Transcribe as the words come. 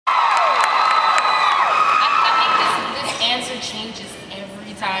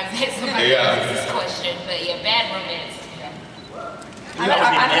this question, but yeah, bad romance. I'm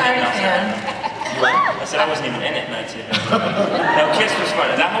an Iron fan. I said I wasn't even in it, and that's it. No, Kiss was fun.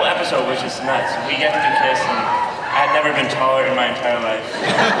 That whole episode was just nuts. We got to do Kiss, and I had never been taller in my entire life.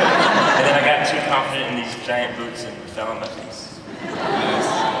 And then I got too confident in these giant boots and fell on my face. Nice.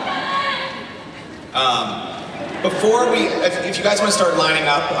 Before if you guys want to start lining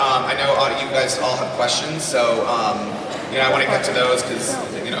up, I know you guys all have questions, so I want to get to those because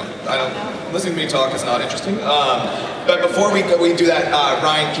listening to me talk is not interesting. But before we do that,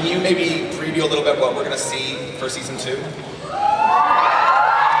 Ryan, can you maybe preview a little bit what we're going to see for season 2?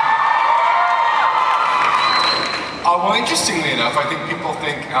 Well, interestingly enough, I think people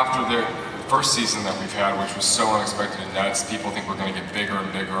think after the first season that we've had, which was so unexpected and nuts, people think we're going to get bigger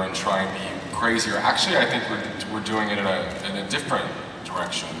and bigger and try and be crazier. Actually, I think we're doing it in a different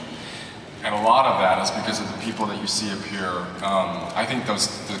direction. And a lot of that is because of the people that you see up here. I think the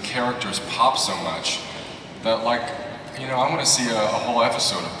characters pop so much that, like, I want to see a whole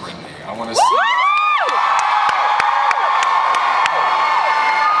episode of Britney. I want to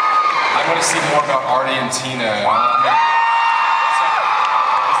see more about Artie and Tina.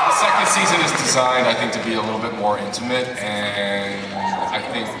 The second season is designed, I think, to be a little bit more intimate, and I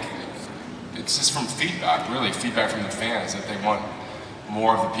think it's just from feedback, really, feedback from the fans that they want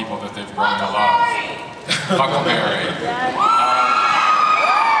more of the people that they've grown to love. Huckleberry.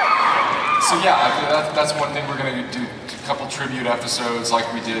 So yeah, that's one thing we're going to do, a couple tribute episodes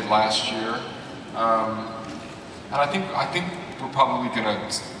like we did last year. And I think we're probably going to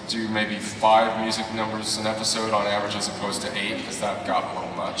do maybe 5 music numbers an episode on average as opposed to 8, because that got a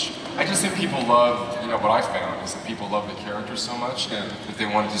little much. I just think people love, what I found is that people love the characters so much that they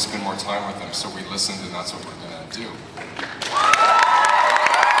wanted to spend more time with them, so we listened, and that's what we're going to do.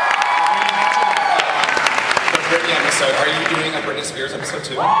 Britney episode. Are you doing a Britney Spears episode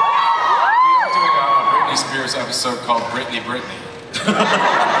too? We are doing a Britney Spears episode called Britney.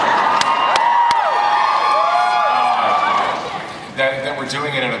 That we're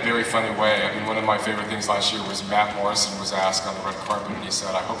doing it in a very funny way. I mean, one of my favorite things last year was Matt Morrison was asked on the red carpet, and he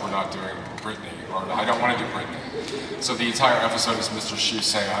said, "I hope we're not doing Britney," or "I don't want to do Britney." So the entire episode is Mr. Shue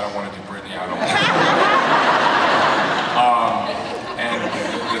saying, "I don't want to do Britney. I don't want to do Britney."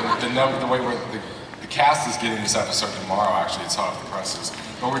 And the way the cast is getting this episode tomorrow, actually, it's hot off the presses.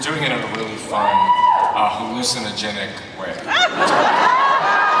 But we're doing it in a really fun, hallucinogenic way.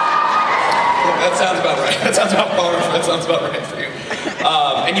 That sounds about right. That sounds about powerful. That sounds about right for you.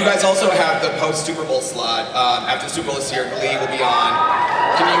 And you guys also have the post-Super Bowl slot. After the Super Bowl this year, Glee will be on.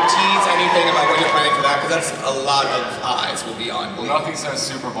 Can you tease anything about what you're planning for that? Because that's a lot of eyes will be on Glee. Well, nothing says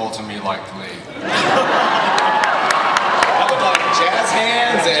Super Bowl to me like Glee. That would like jazz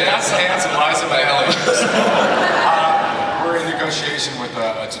hands and Liza McHale. We're in negotiation with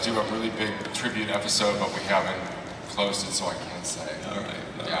to do a really big tribute episode, but we haven't closed it, so I can't say. All right.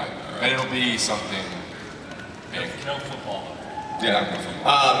 But it'll be something big. No football.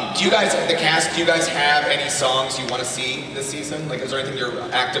 Yeah. Do you guys, the cast, do you guys have any songs you want to see this season? Like, is there anything you're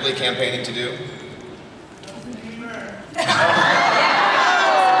actively campaigning to do?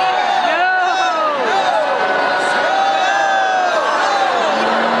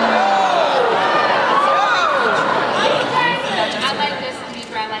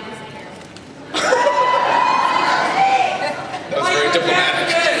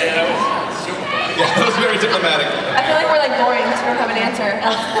 I feel like we're like boring because we don't have an answer.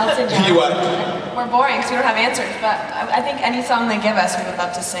 You what? We're boring because we don't have answers, but I think any song they give us we would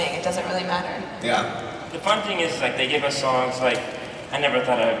love to sing. It doesn't really matter. Yeah. The fun thing is, like, they give us songs like, I never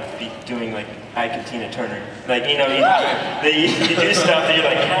thought I'd be doing like Ike and Tina Turner. Like, you do stuff that you're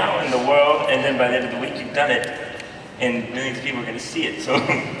like, how in the world? And then by the end of the week you've done it, and millions of people are going to see it. So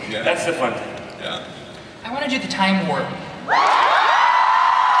that's the fun thing. Yeah. I want to do the Time Warp.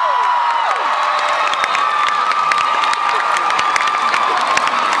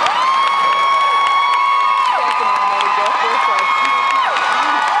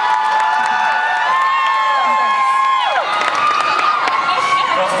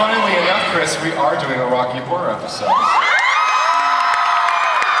 Chris, we are doing a Rocky Horror episode.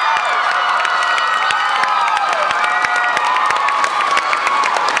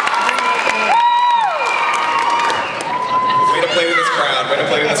 Way to play with this crowd. Way to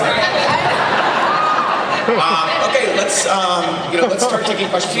play with this crowd. Okay, let's start taking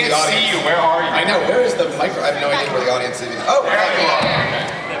questions from the audience. I can't see you. Where are you? I know. Where is the micro? I have no idea where the audience is. Oh, there you are.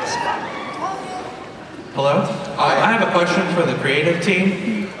 Hello? I have a question for the creative team.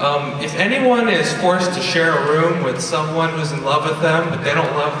 If anyone is forced to share a room with someone who's in love with them, but they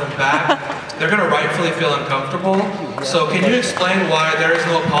don't love them back, they're going to rightfully feel uncomfortable. So can you explain why there is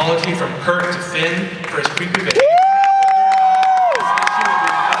no apology from Kurt to Finn for his creepy behavior?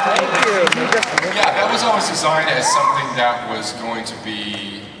 Yeah, that was always designed as something that was going to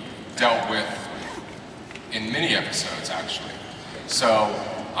be dealt with in mini episodes, actually. So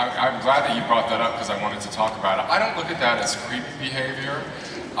I'm glad that you brought that up because I wanted to talk about it. I don't look at that as creepy behavior.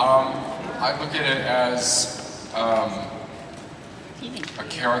 I look at it as a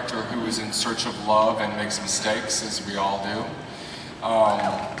character who is in search of love and makes mistakes, as we all do.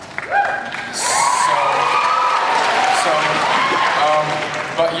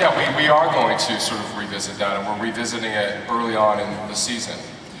 But yeah, we are going to sort of revisit that, and we're revisiting it early on in the season.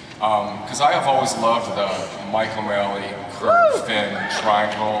 Because I have always loved the Mike O'Malley, Kurt, Finn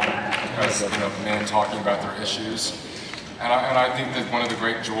triangle, as men talking about their issues. And I think that one of the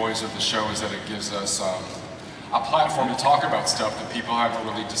great joys of the show is that it gives us a platform to talk about stuff that people haven't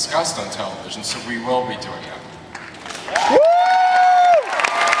really discussed on television, so we will be doing that.